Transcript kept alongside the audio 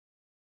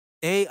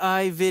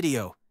AI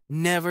video.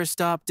 Never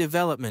stop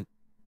development.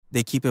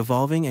 They keep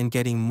evolving and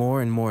getting more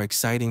and more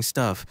exciting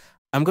stuff.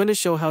 I'm going to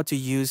show how to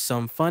use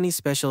some funny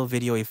special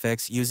video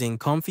effects using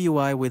Comfy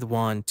UI with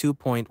Wan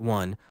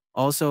 2.1,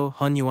 also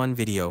Hunyuan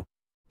video.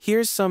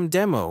 Here's some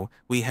demo.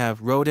 We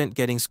have rodent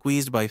getting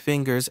squeezed by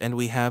fingers and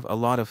we have a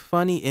lot of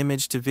funny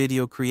image to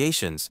video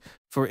creations.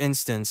 For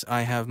instance,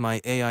 I have my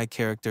AI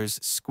characters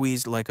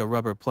squeezed like a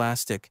rubber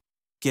plastic,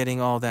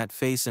 getting all that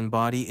face and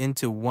body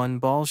into one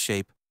ball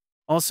shape.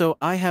 Also,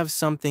 I have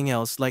something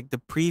else like the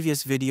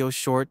previous video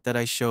short that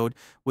I showed,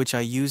 which I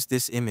used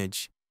this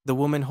image, the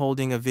woman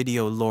holding a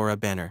video Lora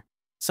banner.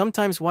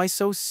 Sometimes why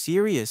so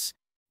serious?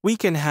 We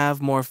can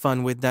have more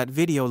fun with that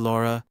video,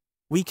 Lora.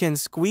 We can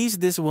squeeze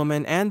this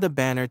woman and the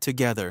banner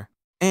together.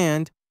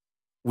 And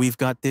we've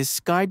got this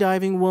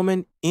skydiving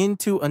woman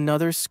into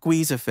another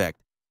squeeze effect.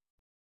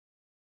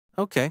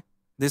 Okay,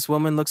 this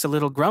woman looks a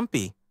little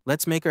grumpy.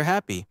 Let's make her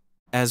happy.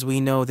 As we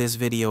know, this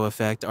video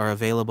effect are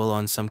available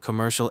on some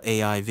commercial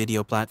AI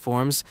video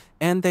platforms,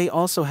 and they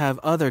also have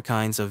other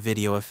kinds of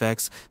video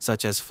effects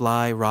such as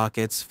fly,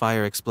 rockets,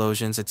 fire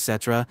explosions,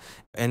 etc.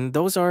 And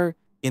those are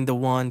in the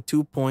Wan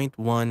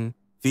 2.1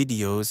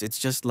 videos. It's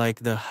just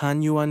like the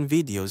Hunyuan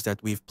videos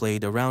that we've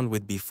played around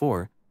with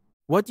before.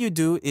 What you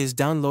do is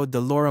download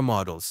the Lora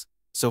models.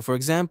 So for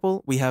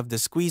example, we have the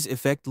squeeze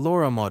effect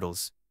Lora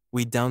models.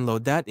 We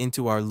download that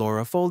into our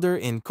Lora folder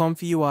in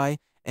Comfy UI,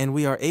 and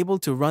we are able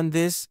to run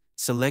this.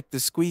 Select the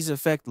squeeze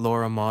effect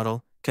Lora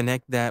model,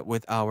 connect that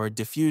with our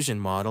diffusion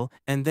model,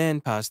 and then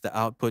pass the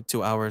output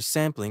to our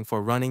sampling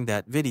for running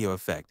that video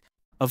effect.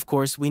 Of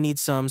course, we need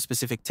some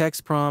specific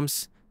text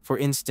prompts. For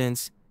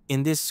instance,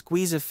 in this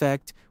squeeze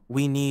effect,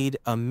 we need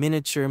a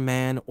miniature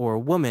man or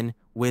woman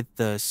with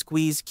the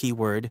squeeze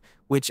keyword,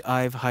 which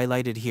I've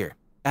highlighted here.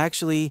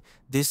 Actually,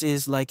 this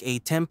is like a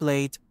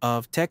template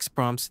of text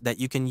prompts that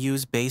you can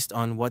use based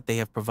on what they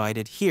have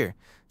provided here.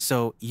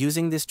 So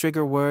using this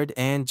trigger word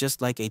and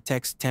just like a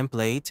text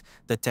template,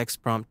 the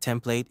text prompt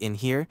template in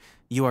here,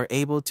 you are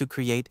able to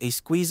create a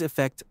squeeze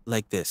effect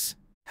like this.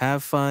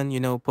 Have fun,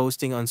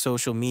 posting on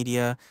social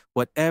media,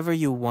 whatever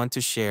you want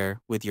to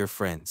share with your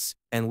friends.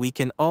 And we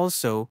can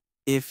also,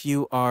 if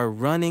you are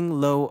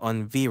running low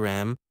on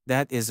VRAM,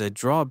 that is a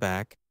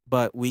drawback,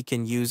 but we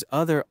can use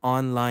other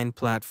online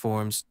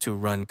platforms to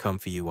run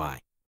Comfy UI.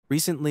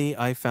 Recently,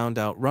 I found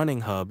out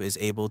Running Hub is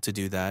able to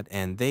do that,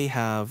 and they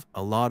have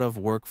a lot of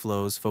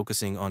workflows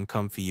focusing on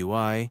Comfy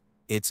UI.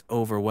 It's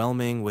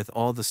overwhelming with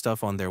all the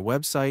stuff on their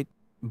website,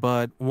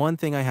 but one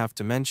thing I have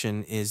to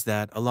mention is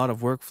that a lot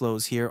of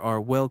workflows here are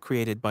well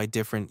created by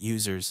different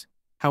users.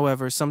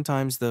 However,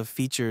 sometimes the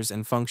features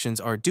and functions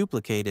are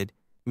duplicated,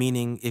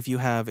 meaning if you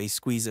have a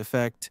squeeze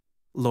effect,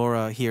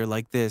 Lora here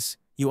like this,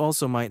 you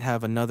also might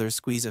have another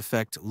squeeze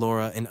effect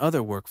Lora in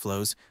other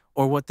workflows,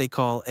 or what they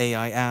call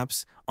AI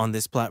apps, on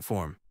this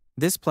platform.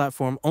 This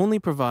platform only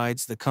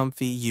provides the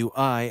Comfy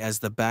UI as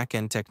the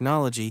backend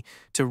technology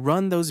to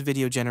run those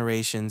video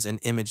generations and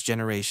image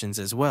generations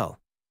as well.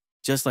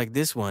 Just like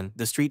this one,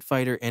 the Street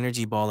Fighter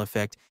Energy Ball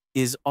effect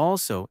is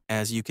also,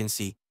 as you can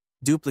see,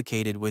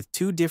 duplicated with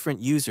two different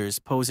users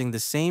posing the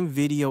same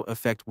video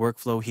effect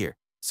workflow here.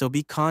 So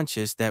be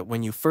conscious that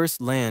when you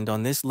first land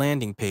on this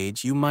landing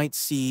page, you might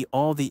see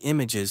all the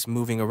images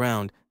moving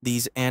around,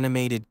 these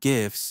animated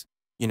GIFs,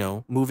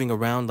 moving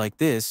around like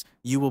this.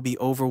 You will be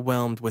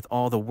overwhelmed with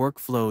all the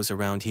workflows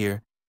around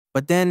here.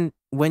 But then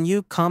when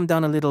you calm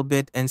down a little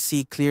bit and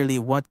see clearly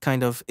what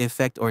kind of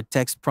effect or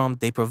text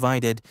prompt they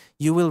provided,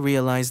 you will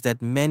realize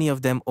that many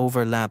of them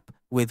overlap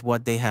with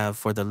what they have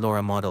for the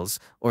Lora models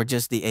or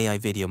just the AI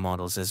video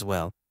models as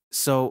well.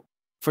 So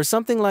for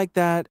something like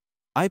that,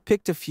 I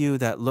picked a few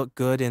that look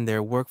good in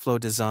their workflow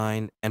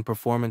design and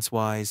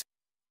performance-wise.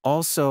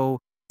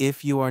 Also,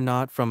 if you are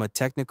not from a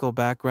technical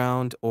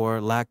background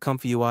or lack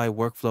Comfy UI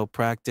workflow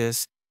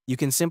practice, you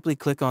can simply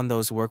click on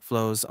those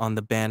workflows on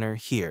the banner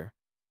here,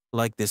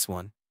 like this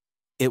one.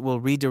 It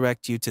will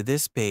redirect you to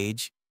this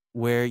page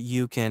where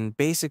you can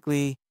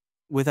basically,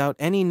 without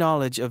any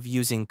knowledge of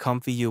using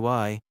Comfy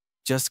UI,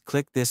 just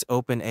click this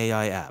Open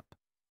AI app.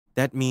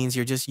 That means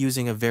you're just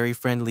using a very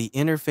friendly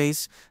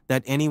interface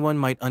that anyone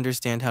might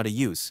understand how to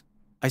use.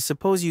 I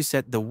suppose you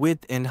set the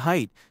width and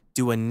height,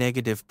 do a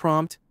negative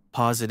prompt,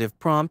 positive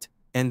prompt,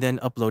 and then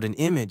upload an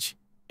image.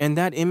 And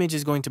that image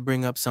is going to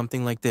bring up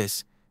something like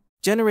this.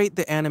 Generate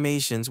the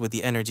animations with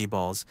the energy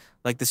balls,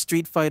 like the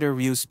Street Fighter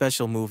Ryu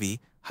special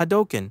movie,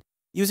 Hadouken.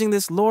 Using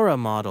this Lora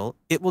model,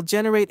 it will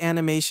generate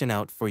animation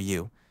out for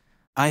you.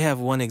 I have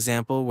one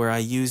example where I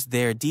used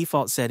their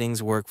default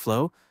settings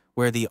workflow,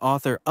 where the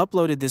author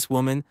uploaded this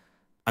woman,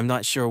 I'm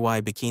not sure why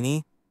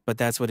bikini, but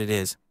that's what it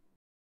is.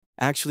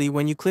 Actually,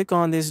 when you click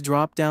on this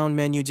drop-down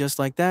menu just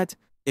like that,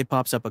 it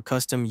pops up a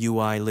custom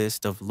UI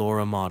list of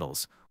Lora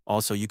models.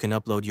 Also, you can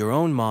upload your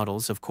own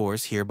models, of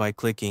course, here by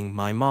clicking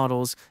My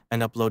Models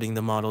and uploading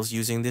the models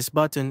using this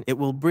button. It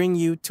will bring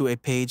you to a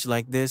page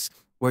like this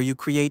where you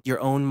create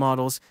your own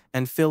models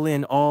and fill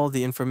in all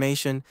the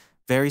information.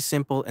 Very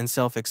simple and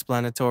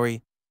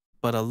self-explanatory.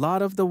 But a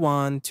lot of the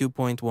Wan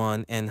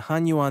 2.1 and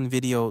Hunyuan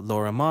video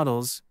Lora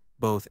models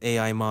both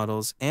AI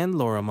models and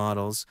Lora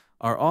models,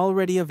 are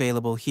already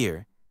available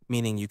here,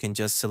 meaning you can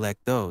just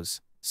select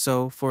those.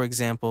 So, for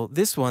example,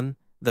 this one,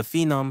 the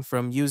Phenom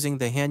from using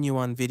the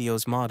Hunyuan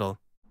videos model.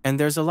 And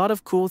there's a lot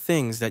of cool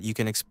things that you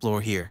can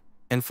explore here.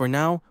 And for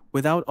now,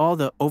 without all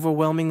the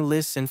overwhelming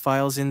lists and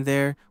files in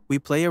there, we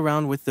play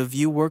around with the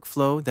view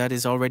workflow that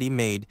is already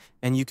made,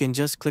 and you can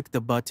just click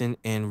the button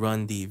and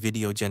run the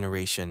video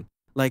generation.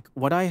 Like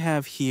what I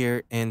have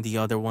here, and the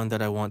other one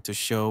that I want to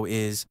show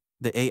is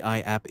the AI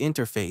app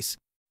interface.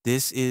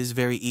 This is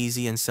very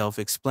easy and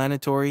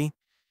self-explanatory.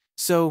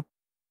 So,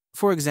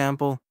 for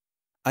example,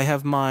 I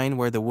have mine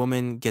where the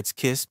woman gets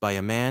kissed by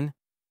a man,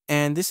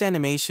 and this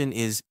animation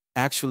is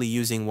actually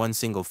using one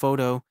single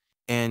photo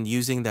and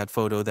using that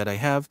photo that I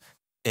have,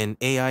 an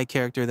AI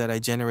character that I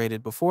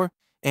generated before,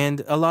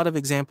 and a lot of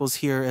examples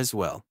here as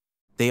well.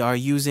 They are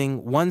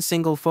using one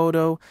single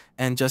photo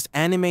and just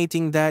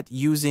animating that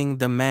using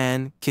the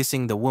man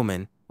kissing the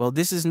woman. Well,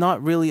 this is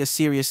not really a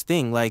serious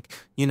thing like,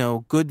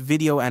 good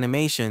video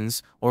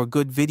animations or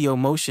good video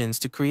motions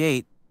to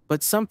create,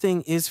 but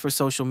something is for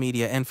social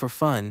media and for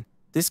fun.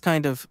 This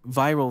kind of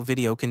viral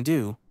video can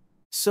do.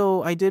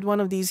 So I did one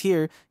of these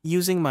here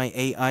using my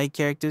AI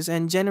characters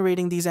and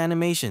generating these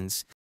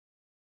animations.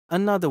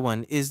 Another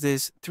one is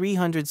this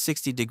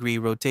 360-degree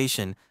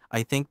rotation.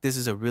 I think this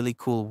is a really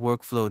cool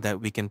workflow that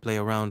we can play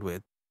around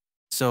with.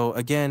 So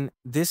again,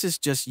 this is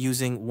just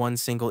using one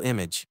single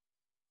image.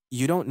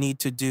 You don't need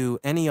to do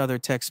any other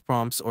text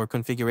prompts or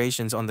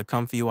configurations on the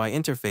ComfyUI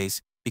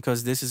interface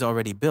because this is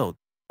already built.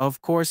 Of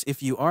course,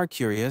 if you are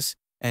curious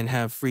and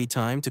have free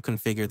time to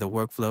configure the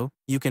workflow,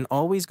 you can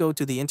always go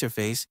to the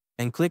interface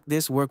and click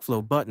this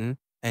workflow button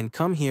and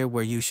come here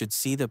where you should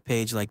see the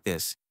page like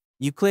this.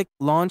 You click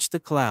Launch the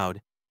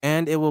Cloud,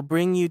 and it will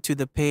bring you to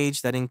the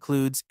page that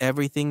includes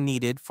everything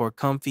needed for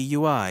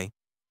ComfyUI,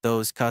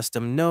 those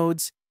custom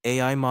nodes,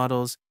 AI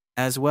models,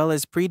 as well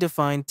as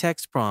predefined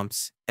text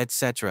prompts,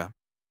 etc.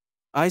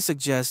 I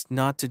suggest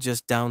not to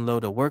just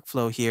download a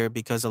workflow here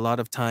because a lot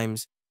of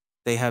times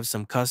they have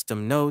some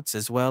custom notes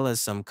as well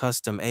as some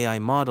custom AI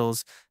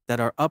models that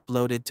are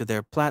uploaded to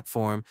their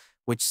platform,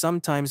 which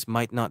sometimes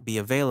might not be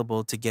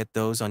available to get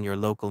those on your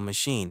local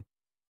machine.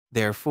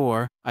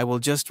 Therefore, I will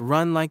just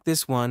run like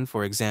this one,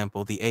 for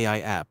example, the AI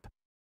app.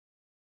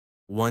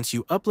 Once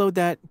you upload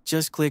that,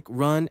 just click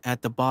Run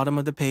at the bottom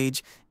of the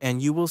page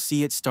and you will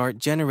see it start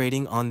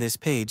generating on this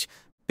page.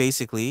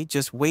 Basically,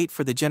 just wait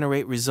for the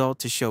generate result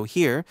to show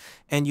here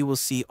and you will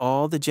see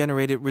all the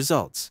generated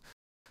results.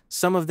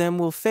 Some of them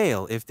will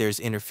fail if there's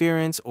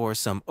interference or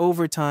some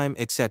overtime,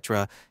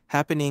 etc.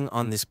 happening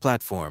on this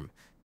platform.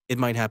 It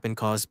might happen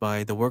caused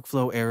by the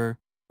workflow error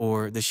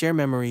or the share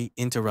memory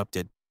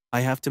interrupted.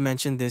 I have to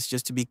mention this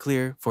just to be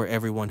clear for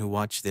everyone who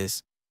watched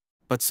this.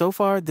 But so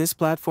far, this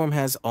platform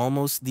has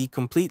almost the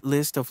complete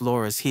list of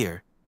Loras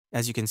here.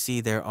 As you can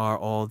see, there are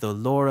all the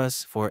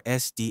Loras for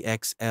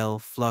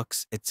SDXL,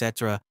 Flux,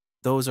 etc.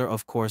 Those are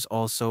of course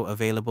also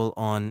available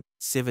on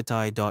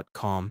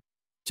civitai.com.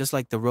 Just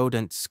like the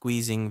rodent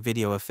squeezing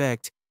video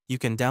effect, you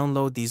can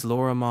download these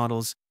Lora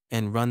models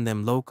and run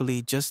them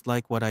locally just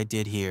like what I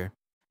did here.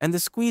 And the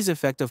squeeze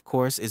effect of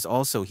course is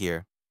also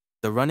here.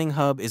 The running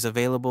hub is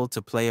available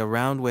to play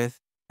around with,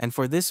 and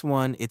for this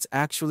one, it's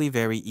actually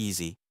very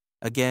easy.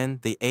 Again,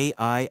 the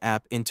AI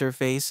app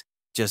interface,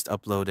 just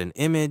upload an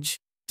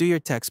image, do your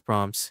text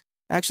prompts.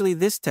 Actually,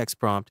 this text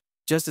prompt,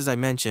 just as I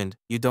mentioned,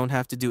 you don't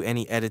have to do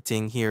any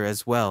editing here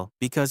as well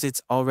because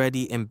it's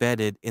already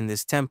embedded in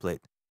this template.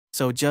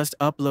 So just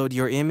upload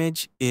your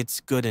image, it's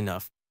good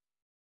enough.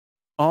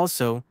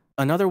 Also,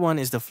 another one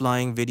is the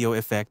flying video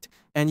effect,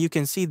 and you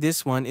can see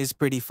this one is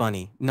pretty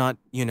funny. Not,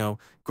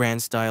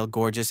 grand style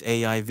gorgeous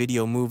AI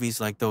video movies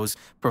like those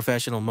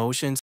professional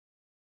motions.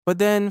 But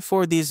then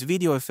for this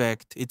video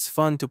effect, it's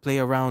fun to play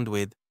around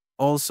with.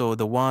 Also,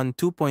 the Wan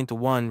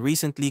 2.1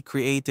 recently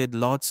created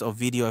lots of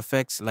video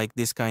effects like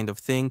this kind of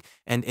thing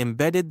and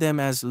embedded them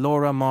as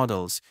Lora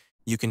models.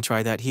 You can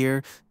try that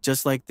here,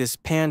 just like this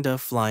panda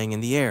flying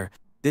in the air.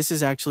 This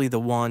is actually the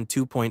Wan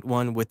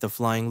 2.1 with the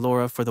flying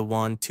Lora for the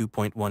Wan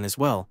 2.1 as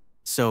well.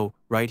 So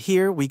right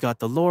here, we got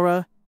the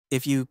Lora.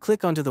 If you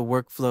click onto the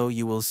workflow,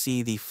 you will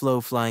see the flow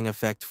flying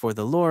effect for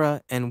the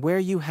Lora, and where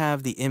you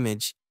have the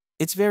image,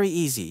 it's very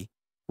easy.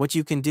 What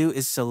you can do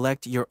is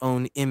select your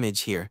own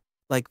image here.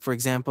 Like for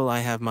example, I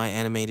have my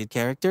animated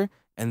character,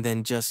 and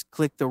then just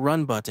click the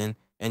run button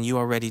and you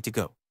are ready to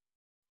go.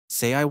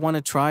 Say I want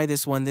to try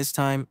this one this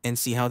time and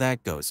see how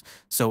that goes.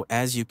 So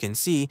as you can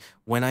see,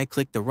 when I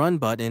click the run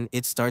button,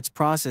 it starts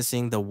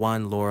processing the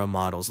Wan Lora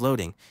models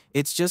loading.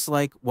 It's just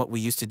like what we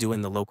used to do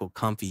in the local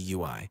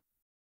ComfyUI.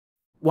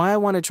 Why I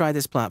want to try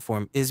this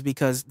platform is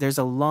because there's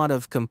a lot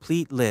of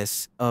complete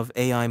lists of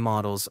AI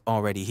models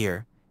already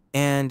here.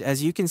 And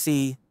as you can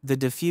see, the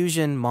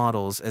diffusion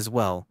models as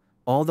well,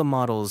 all the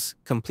models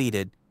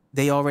completed,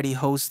 they already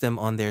host them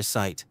on their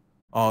site.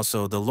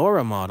 Also, the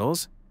Lora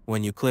models,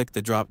 when you click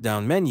the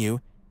drop-down menu,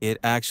 it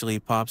actually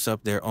pops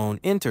up their own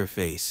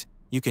interface.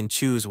 You can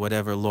choose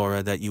whatever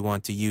Lora that you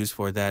want to use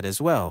for that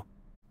as well.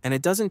 And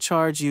it doesn't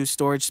charge you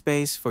storage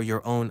space for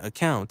your own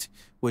account,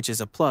 which is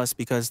a plus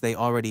because they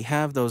already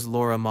have those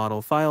Lora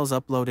model files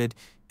uploaded,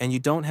 and you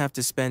don't have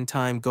to spend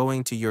time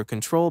going to your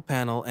control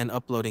panel and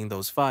uploading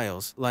those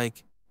files,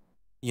 like,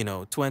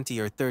 20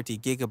 or 30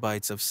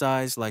 gigabytes of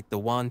size like the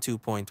Wan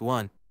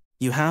 2.1.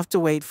 You have to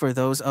wait for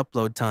those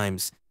upload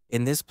times.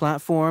 In this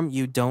platform,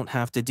 you don't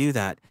have to do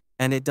that,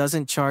 and it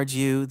doesn't charge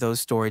you those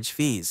storage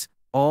fees.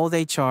 All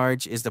they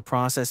charge is the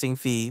processing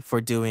fee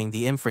for doing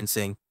the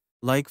inferencing,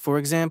 like, for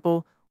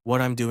example,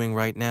 what I'm doing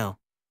right now.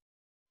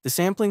 The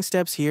sampling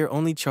steps here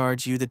only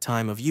charge you the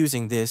time of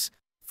using this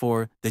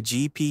for the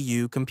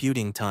GPU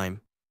computing time,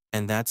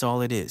 and that's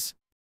all it is.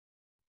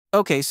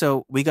 Okay,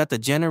 so we got the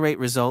generate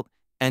result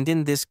and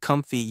in this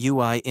comfy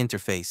UI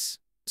interface.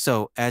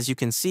 So as you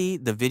can see,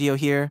 the video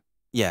here,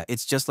 yeah,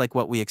 it's just like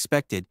what we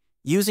expected,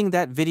 using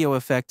that video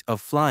effect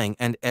of flying,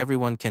 and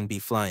everyone can be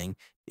flying.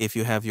 If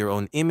you have your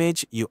own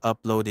image, you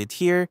upload it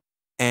here,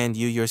 and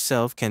you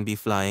yourself can be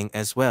flying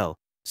as well.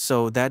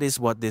 So that is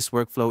what this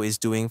workflow is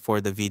doing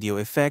for the video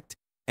effect,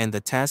 and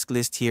the task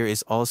list here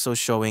is also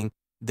showing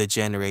the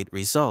generate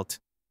result.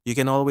 You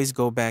can always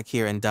go back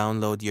here and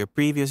download your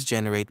previous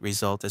generate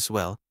result as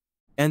well.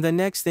 And the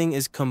next thing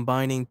is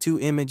combining two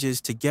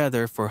images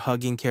together for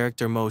hugging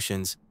character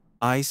motions.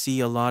 I see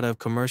a lot of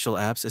commercial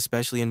apps,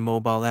 especially in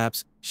mobile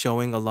apps,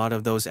 showing a lot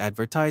of those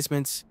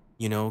advertisements,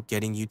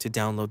 getting you to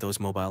download those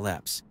mobile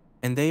apps.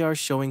 And they are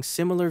showing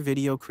similar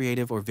video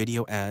creative or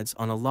video ads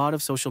on a lot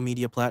of social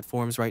media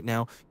platforms right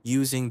now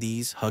using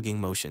these hugging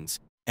motions.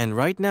 And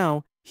right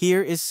now,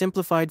 here is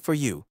simplified for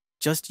you.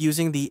 Just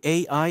using the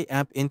AI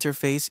app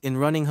interface in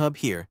Running Hub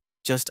here.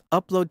 Just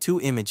upload two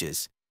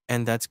images,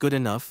 and that's good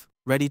enough.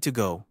 Ready to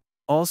go.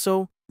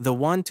 Also, the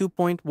Wan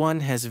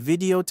 2.1 has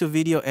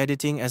video-to-video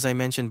editing, as I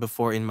mentioned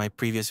before in my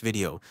previous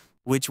video,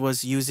 which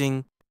was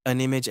using an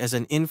image as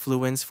an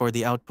influence for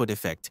the output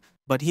effect.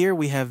 But here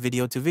we have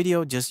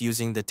video-to-video just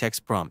using the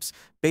text prompts.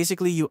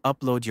 Basically, you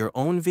upload your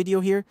own video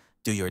here,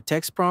 do your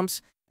text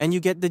prompts, and you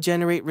get the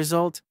generate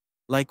result,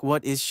 like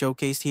what is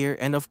showcased here,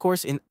 and of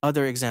course in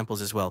other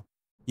examples as well.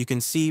 You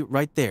can see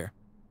right there,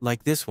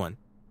 like this one.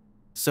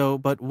 So,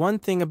 but one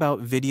thing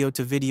about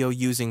video-to-video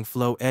using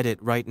Flow Edit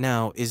right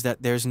now is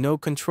that there's no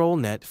control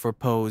net for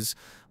pose,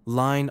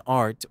 line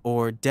art,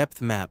 or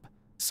depth map,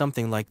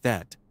 something like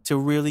that, to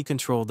really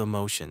control the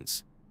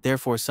motions.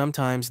 Therefore,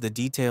 sometimes the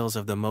details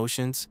of the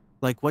motions,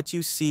 like what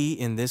you see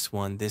in this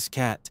one, this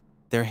cat,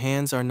 their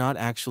hands are not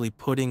actually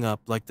putting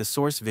up like the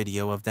source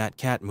video of that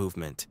cat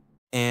movement.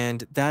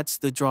 And that's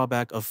the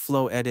drawback of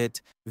Flow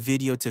Edit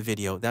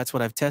video-to-video. That's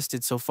what I've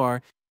tested so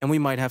far. And we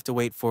might have to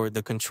wait for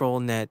the control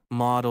net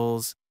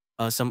models.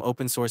 Some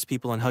open source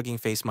people on Hugging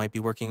Face might be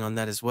working on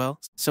that as well.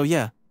 So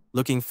yeah,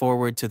 looking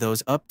forward to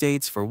those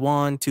updates for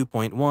Wan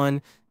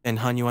 2.1 and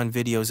Hunyuan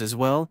videos as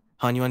well.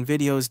 Hunyuan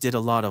videos did a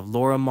lot of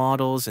Lora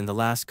models in the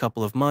last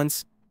couple of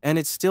months, and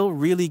it's still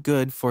really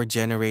good for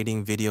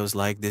generating videos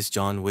like this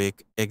John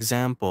Wick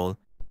example.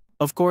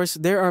 Of course,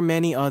 there are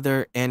many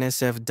other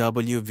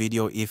NSFW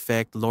video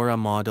effect Lora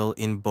model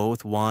in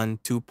both Wan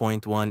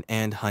 2.1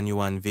 and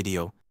Hunyuan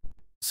video.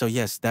 So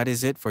yes, that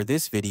is it for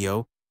this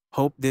video.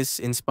 Hope this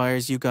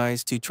inspires you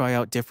guys to try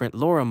out different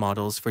Lora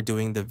models for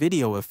doing the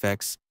video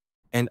effects,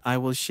 and I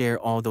will share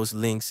all those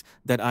links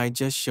that I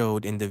just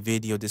showed in the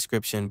video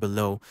description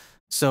below.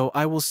 So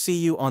I will see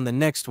you on the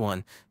next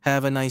one.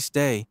 Have a nice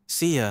day.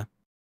 See ya.